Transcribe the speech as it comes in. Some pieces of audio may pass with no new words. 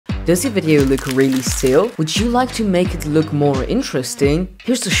Does your video look really still? Would you like to make it look more interesting?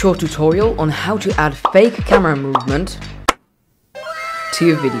 Here's a short tutorial on how to add fake camera movement to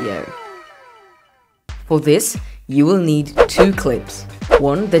your video. For this, you will need two clips.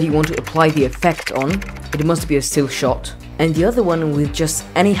 One that you want to apply the effect on, it must be a still shot, and the other one with just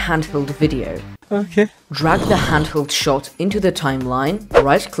any handheld video. Okay. Drag the handheld shot into the timeline,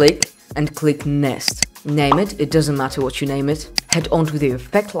 right click and click Nest. Name it, it doesn't matter what you name it. Head onto the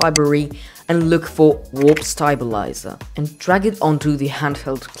effect library and look for Warp Stabilizer and drag it onto the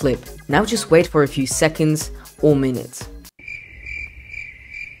handheld clip. Now just wait for a few seconds or minutes.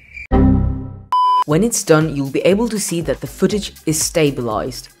 When it's done, you'll be able to see that the footage is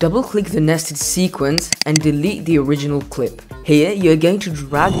stabilized. Double click the nested sequence and delete the original clip. Here, you're going to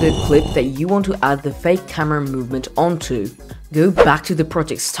drag the clip that you want to add the fake camera movement onto. Go back to the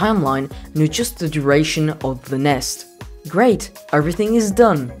project's timeline and adjust the duration of the nest. Great, everything is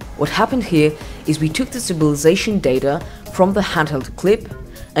done. What happened here is we took the stabilization data from the handheld clip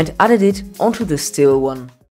and added it onto the still one.